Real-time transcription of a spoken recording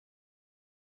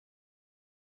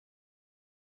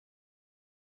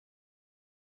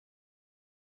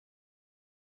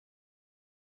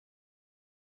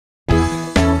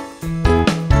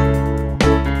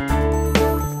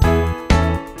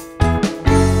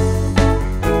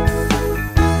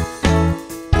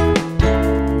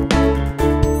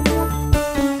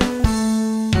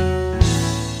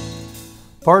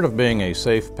Part of being a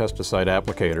safe pesticide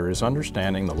applicator is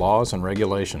understanding the laws and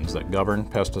regulations that govern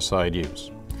pesticide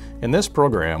use. In this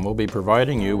program, we'll be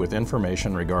providing you with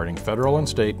information regarding federal and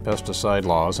state pesticide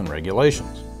laws and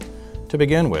regulations. To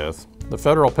begin with, the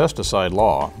federal pesticide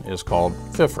law is called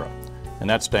FIFRA, and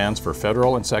that stands for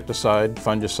Federal Insecticide,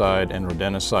 Fungicide, and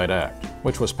Rodenticide Act,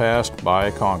 which was passed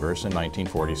by Congress in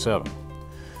 1947.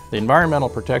 The Environmental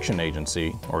Protection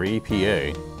Agency, or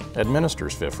EPA,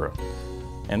 administers FIFRA,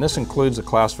 and this includes the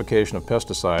classification of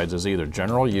pesticides as either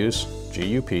general use,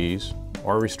 GUPs,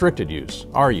 or restricted use,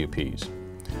 RUPs.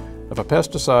 If a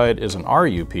pesticide is an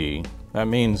RUP, that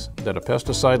means that a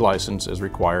pesticide license is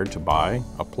required to buy,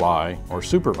 apply, or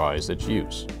supervise its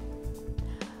use.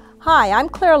 Hi, I'm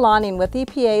Claire Lawning with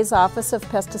EPA's Office of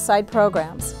Pesticide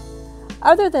Programs.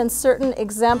 Other than certain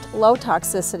exempt low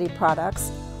toxicity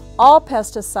products, all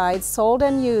pesticides sold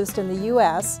and used in the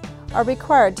U.S. are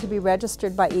required to be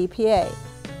registered by EPA.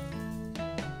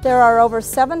 There are over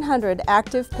 700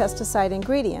 active pesticide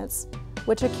ingredients,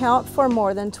 which account for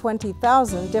more than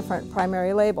 20,000 different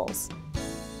primary labels.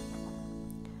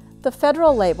 The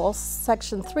federal label,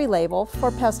 Section 3 label, for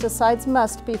pesticides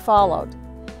must be followed.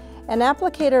 An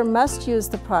applicator must use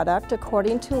the product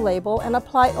according to label and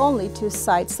apply only to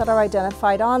sites that are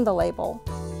identified on the label,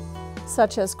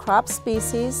 such as crop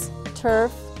species,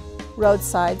 turf,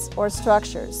 roadsides, or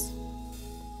structures.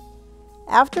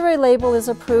 After a label is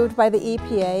approved by the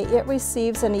EPA, it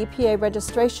receives an EPA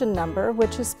registration number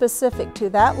which is specific to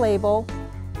that label,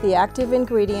 the active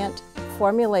ingredient,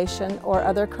 formulation, or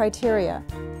other criteria.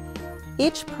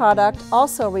 Each product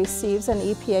also receives an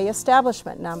EPA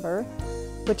establishment number,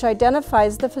 which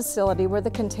identifies the facility where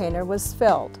the container was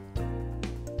filled.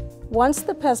 Once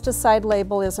the pesticide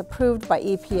label is approved by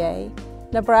EPA,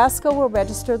 Nebraska will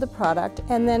register the product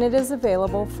and then it is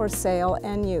available for sale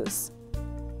and use.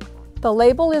 The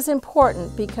label is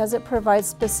important because it provides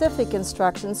specific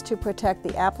instructions to protect the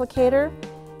applicator,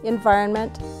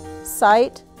 environment,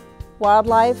 site,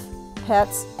 wildlife,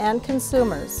 pets, and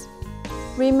consumers.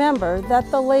 Remember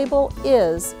that the label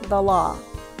is the law.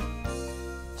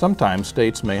 Sometimes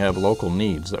states may have local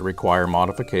needs that require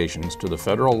modifications to the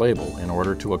federal label in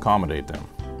order to accommodate them.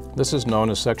 This is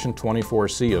known as Section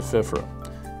 24C of FIFRA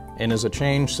and is a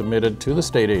change submitted to the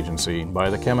state agency by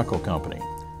the chemical company,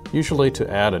 usually to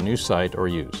add a new site or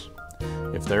use.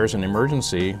 If there is an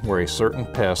emergency where a certain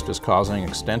pest is causing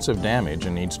extensive damage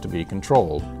and needs to be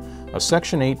controlled, a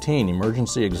Section 18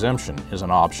 emergency exemption is an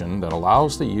option that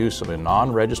allows the use of a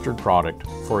non-registered product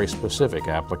for a specific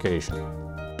application.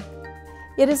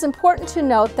 It is important to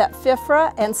note that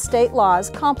FIFRA and state laws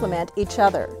complement each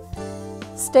other.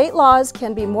 State laws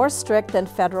can be more strict than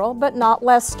federal, but not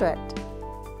less strict.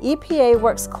 EPA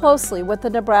works closely with the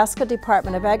Nebraska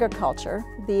Department of Agriculture,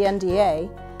 the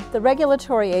NDA, the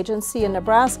regulatory agency in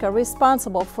Nebraska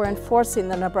responsible for enforcing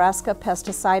the Nebraska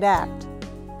Pesticide Act.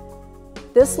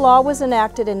 This law was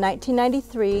enacted in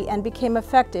 1993 and became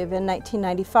effective in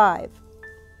 1995.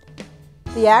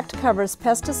 The Act covers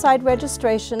pesticide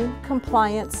registration,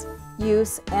 compliance,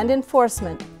 use, and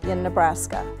enforcement in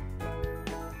Nebraska.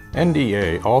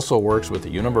 NDA also works with the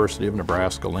University of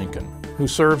Nebraska-Lincoln, who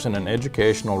serves in an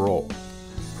educational role,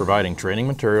 providing training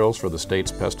materials for the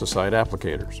state's pesticide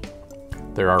applicators.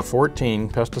 There are 14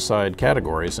 pesticide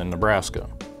categories in Nebraska,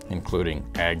 including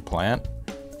ag plant,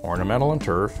 ornamental and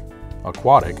turf,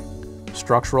 aquatic,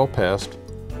 structural pest,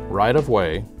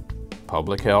 right-of-way,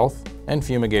 public health, and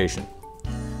fumigation.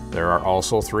 There are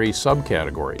also 3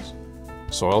 subcategories: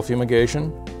 soil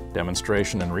fumigation,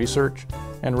 demonstration and research,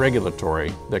 and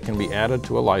regulatory that can be added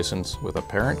to a license with a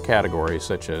parent category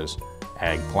such as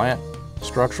ag plant,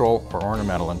 structural, or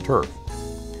ornamental and turf.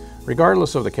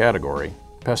 Regardless of the category,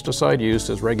 pesticide use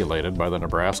is regulated by the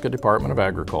Nebraska Department of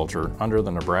Agriculture under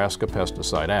the Nebraska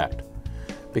Pesticide Act.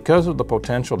 Because of the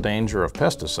potential danger of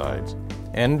pesticides,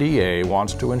 NDA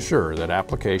wants to ensure that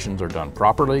applications are done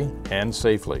properly and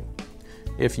safely.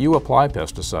 If you apply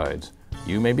pesticides,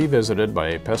 you may be visited by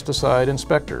a pesticide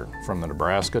inspector from the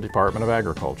Nebraska Department of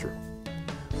Agriculture.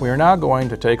 We are now going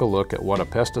to take a look at what a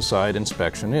pesticide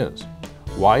inspection is,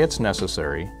 why it's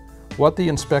necessary, what the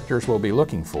inspectors will be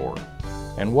looking for,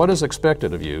 and what is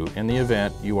expected of you in the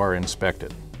event you are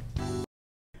inspected.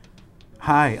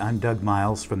 Hi, I'm Doug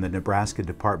Miles from the Nebraska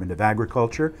Department of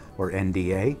Agriculture, or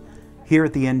NDA. Here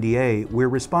at the NDA, we're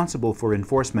responsible for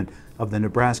enforcement of the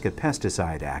Nebraska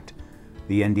Pesticide Act.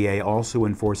 The NDA also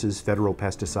enforces federal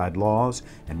pesticide laws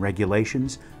and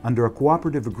regulations under a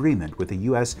cooperative agreement with the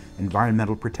U.S.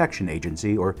 Environmental Protection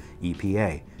Agency, or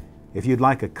EPA. If you'd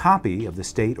like a copy of the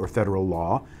state or federal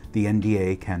law, the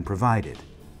NDA can provide it.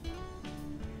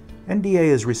 NDA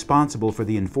is responsible for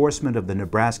the enforcement of the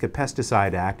Nebraska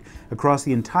Pesticide Act across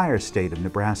the entire state of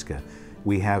Nebraska.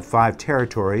 We have 5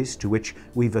 territories to which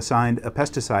we've assigned a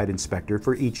pesticide inspector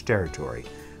for each territory.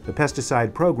 The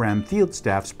pesticide program field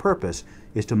staff's purpose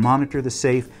is to monitor the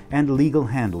safe and legal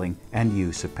handling and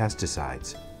use of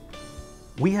pesticides.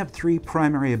 We have 3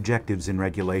 primary objectives in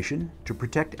regulation: to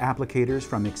protect applicators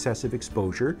from excessive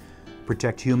exposure,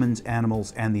 protect humans,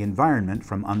 animals, and the environment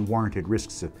from unwarranted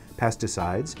risks of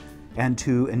pesticides, and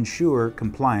to ensure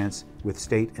compliance with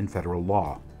state and federal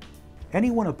law.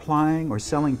 Anyone applying or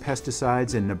selling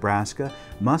pesticides in Nebraska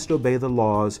must obey the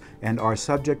laws and are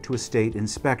subject to a state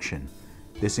inspection.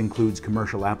 This includes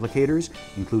commercial applicators,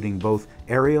 including both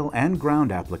aerial and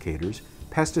ground applicators,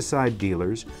 pesticide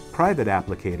dealers, private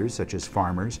applicators such as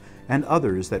farmers, and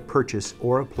others that purchase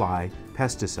or apply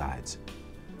pesticides.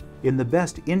 In the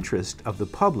best interest of the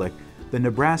public, the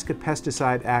Nebraska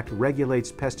Pesticide Act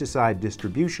regulates pesticide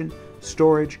distribution,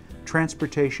 storage,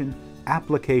 transportation,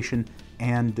 application,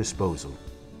 and disposal.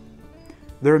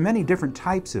 There are many different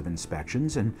types of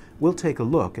inspections, and we'll take a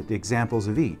look at the examples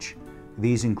of each.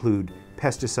 These include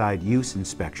pesticide use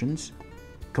inspections,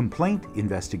 complaint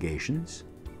investigations,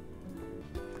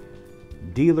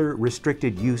 dealer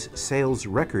restricted use sales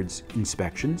records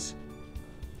inspections,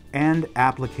 and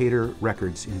applicator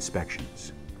records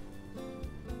inspections.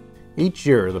 Each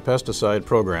year, the pesticide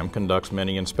program conducts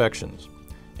many inspections.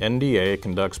 NDA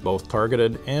conducts both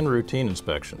targeted and routine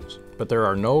inspections, but there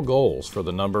are no goals for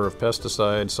the number of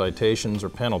pesticide citations or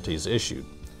penalties issued.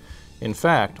 In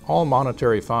fact, all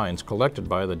monetary fines collected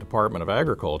by the Department of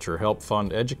Agriculture help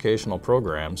fund educational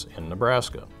programs in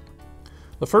Nebraska.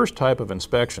 The first type of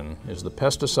inspection is the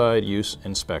pesticide use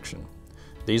inspection.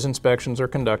 These inspections are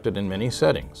conducted in many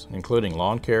settings, including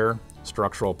lawn care,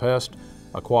 structural pest,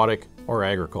 aquatic, or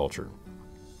agriculture.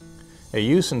 A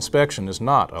use inspection is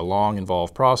not a long,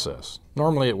 involved process.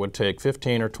 Normally it would take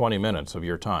 15 or 20 minutes of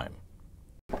your time.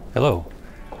 Hello,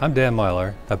 I'm Dan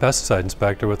Myler, a pesticide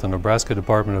inspector with the Nebraska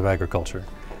Department of Agriculture.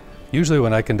 Usually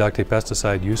when I conduct a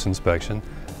pesticide use inspection,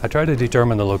 I try to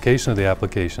determine the location of the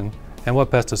application and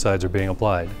what pesticides are being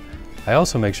applied. I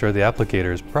also make sure the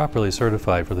applicator is properly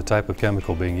certified for the type of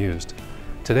chemical being used.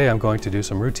 Today I'm going to do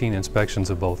some routine inspections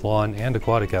of both lawn and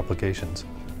aquatic applications.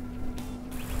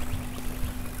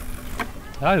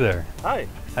 Hi there. Hi.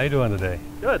 How you doing today?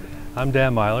 Good. I'm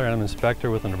Dan Myler and I'm an inspector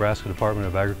with the Nebraska Department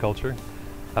of Agriculture.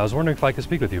 I was wondering if I could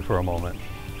speak with you for a moment.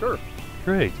 Sure.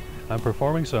 Great. I'm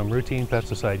performing some routine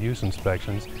pesticide use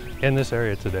inspections in this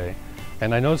area today,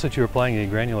 and I noticed that you're applying a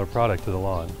granular product to the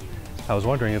lawn. I was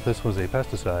wondering if this was a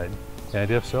pesticide, and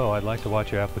if so, I'd like to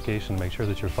watch your application and make sure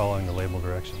that you're following the label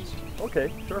directions.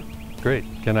 Okay, sure. Great.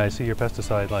 Can I see your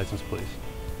pesticide license, please?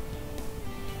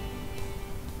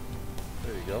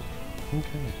 There you go.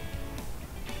 Okay.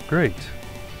 Great.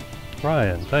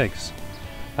 Ryan, thanks.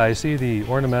 I see the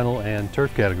ornamental and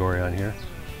turf category on here,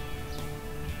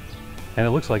 and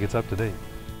it looks like it's up to date.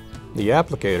 The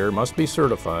applicator must be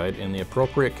certified in the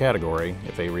appropriate category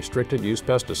if a restricted use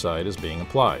pesticide is being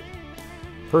applied.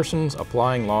 Persons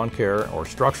applying lawn care or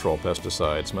structural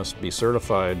pesticides must be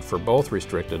certified for both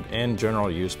restricted and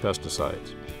general use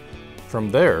pesticides.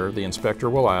 From there, the inspector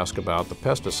will ask about the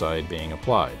pesticide being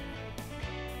applied.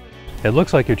 It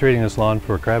looks like you're treating this lawn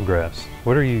for crabgrass.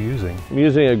 What are you using? I'm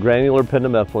using a granular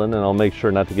pendimethalin, and I'll make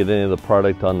sure not to get any of the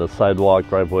product on the sidewalk,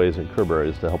 driveways, and curb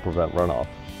areas to help prevent runoff.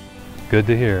 Good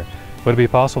to hear. Would it be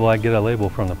possible I get a label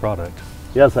from the product?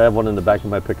 Yes, I have one in the back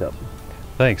of my pickup.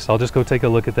 Thanks. I'll just go take a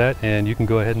look at that and you can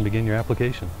go ahead and begin your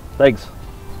application. Thanks.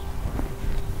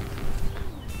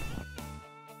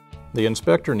 The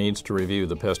inspector needs to review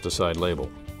the pesticide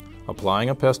label. Applying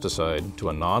a pesticide to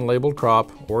a non-labeled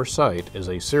crop or site is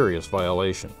a serious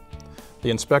violation.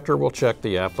 The inspector will check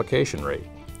the application rate.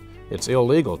 It's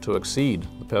illegal to exceed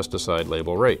the pesticide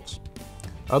label rates.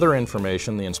 Other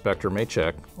information the inspector may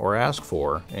check or ask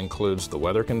for includes the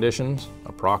weather conditions,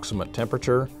 approximate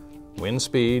temperature, wind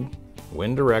speed,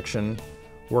 wind direction,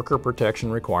 worker protection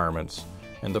requirements,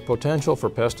 and the potential for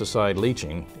pesticide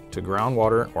leaching to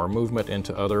groundwater or movement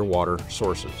into other water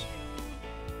sources.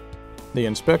 The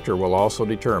inspector will also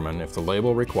determine if the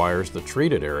label requires the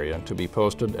treated area to be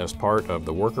posted as part of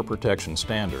the Worker Protection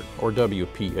Standard, or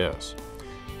WPS.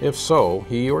 If so,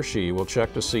 he or she will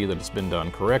check to see that it's been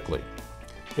done correctly.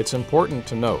 It's important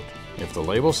to note, if the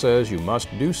label says you must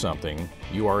do something,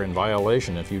 you are in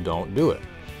violation if you don't do it.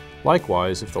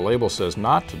 Likewise, if the label says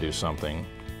not to do something,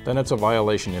 then it's a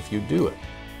violation if you do it.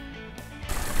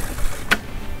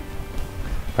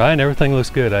 Ryan, everything looks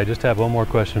good. I just have one more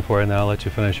question for you and then I'll let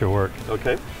you finish your work.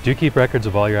 Okay. Do you keep records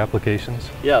of all your applications?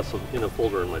 Yes, in a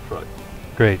folder in my truck.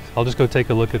 Great. I'll just go take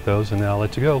a look at those and then I'll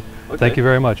let you go. Okay. Thank you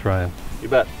very much, Ryan. You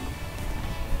bet.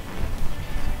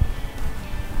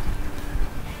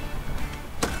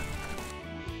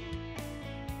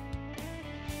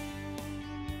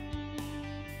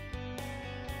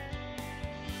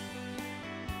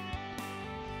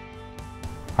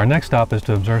 Our next stop is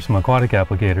to observe some aquatic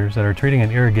applicators that are treating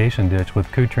an irrigation ditch with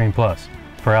Cutrine Plus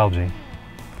for algae.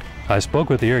 I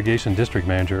spoke with the irrigation district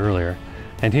manager earlier,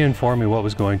 and he informed me what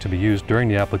was going to be used during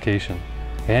the application,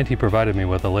 and he provided me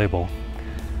with a label.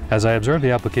 As I observe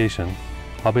the application,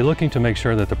 I'll be looking to make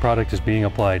sure that the product is being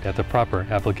applied at the proper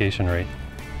application rate.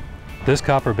 This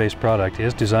copper-based product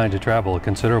is designed to travel a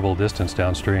considerable distance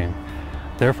downstream.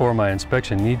 Therefore, my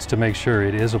inspection needs to make sure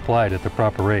it is applied at the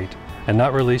proper rate and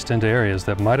not released into areas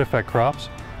that might affect crops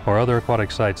or other aquatic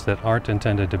sites that aren't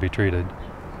intended to be treated.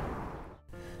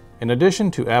 In addition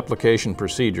to application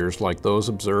procedures like those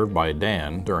observed by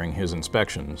Dan during his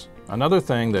inspections, another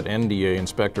thing that NDA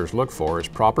inspectors look for is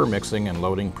proper mixing and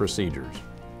loading procedures.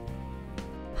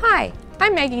 Hi,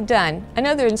 I'm Maggie Dunn,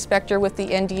 another inspector with the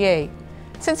NDA.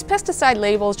 Since pesticide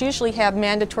labels usually have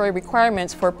mandatory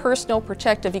requirements for personal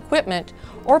protective equipment,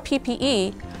 or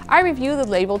PPE, I review the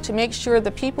label to make sure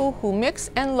the people who mix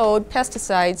and load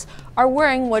pesticides are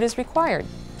wearing what is required.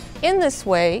 In this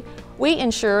way, we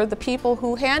ensure the people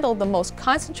who handle the most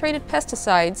concentrated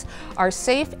pesticides are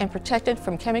safe and protected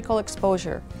from chemical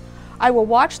exposure. I will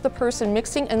watch the person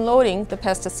mixing and loading the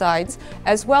pesticides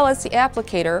as well as the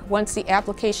applicator once the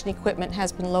application equipment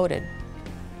has been loaded.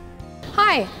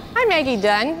 Hi, I'm Maggie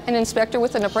Dunn, an inspector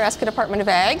with the Nebraska Department of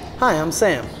Ag. Hi, I'm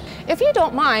Sam. If you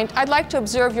don't mind, I'd like to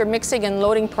observe your mixing and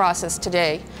loading process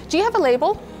today. Do you have a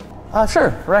label? Sure,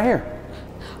 right here.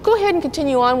 Go ahead and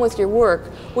continue on with your work.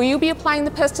 Will you be applying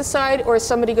the pesticide or is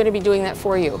somebody going to be doing that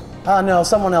for you? No,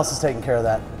 someone else is taking care of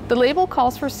that. The label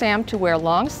calls for Sam to wear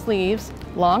long sleeves,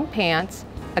 long pants,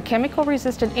 a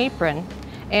chemical-resistant apron,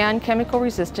 and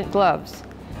chemical-resistant gloves.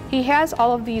 He has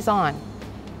all of these on.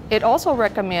 It also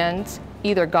recommends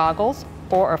either goggles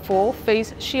or a full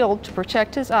face shield to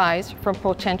protect his eyes from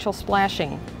potential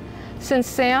splashing. Since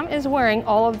Sam is wearing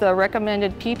all of the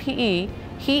recommended PPE,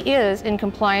 he is in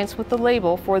compliance with the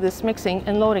label for this mixing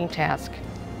and loading task.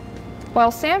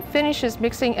 While Sam finishes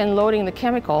mixing and loading the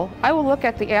chemical, I will look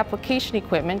at the application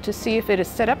equipment to see if it is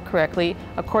set up correctly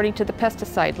according to the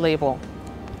pesticide label.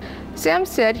 Sam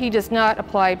said he does not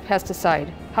apply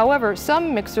pesticide. However,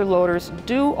 some mixer loaders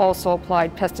do also apply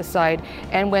pesticide,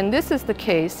 and when this is the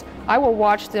case, I will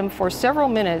watch them for several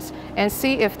minutes and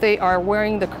see if they are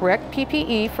wearing the correct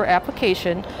PPE for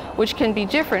application, which can be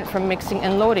different from mixing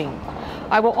and loading.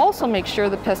 I will also make sure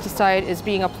the pesticide is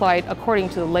being applied according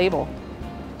to the label.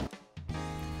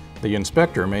 The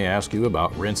inspector may ask you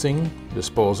about rinsing,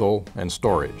 disposal, and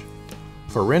storage.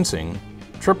 For rinsing,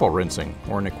 triple rinsing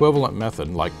or an equivalent method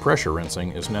like pressure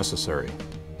rinsing is necessary.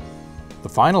 The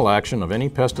final action of any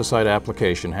pesticide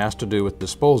application has to do with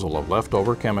disposal of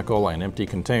leftover chemical and empty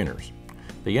containers.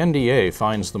 The NDA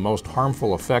finds the most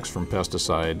harmful effects from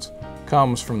pesticides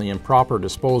comes from the improper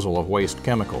disposal of waste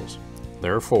chemicals.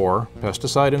 Therefore,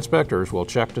 pesticide inspectors will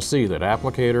check to see that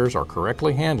applicators are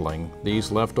correctly handling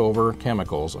these leftover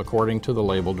chemicals according to the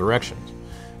label directions,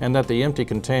 and that the empty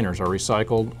containers are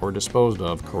recycled or disposed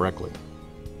of correctly.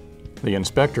 The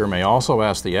inspector may also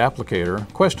ask the applicator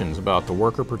questions about the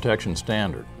worker protection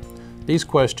standard. These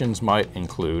questions might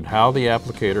include how the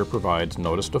applicator provides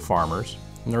notice to farmers,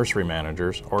 nursery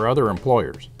managers, or other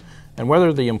employers, and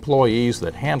whether the employees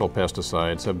that handle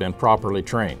pesticides have been properly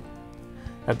trained.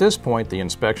 At this point, the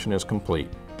inspection is complete.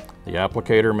 The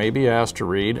applicator may be asked to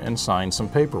read and sign some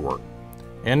paperwork.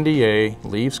 NDA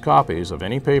leaves copies of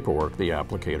any paperwork the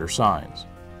applicator signs.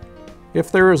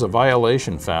 If there is a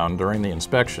violation found during the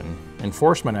inspection,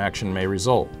 enforcement action may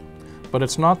result, but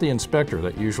it's not the inspector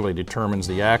that usually determines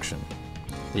the action.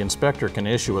 The inspector can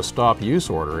issue a stop use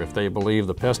order if they believe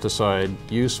the pesticide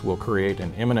use will create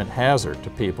an imminent hazard to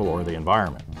people or the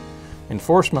environment.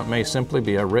 Enforcement may simply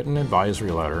be a written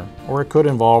advisory letter, or it could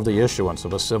involve the issuance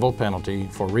of a civil penalty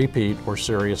for repeat or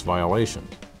serious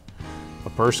violations. A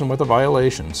person with a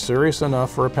violation serious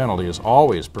enough for a penalty is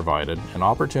always provided an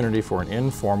opportunity for an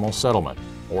informal settlement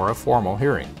or a formal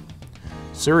hearing.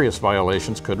 Serious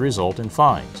violations could result in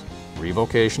fines,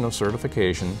 revocation of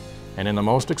certification, and in the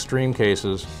most extreme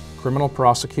cases, criminal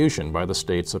prosecution by the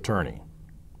state's attorney.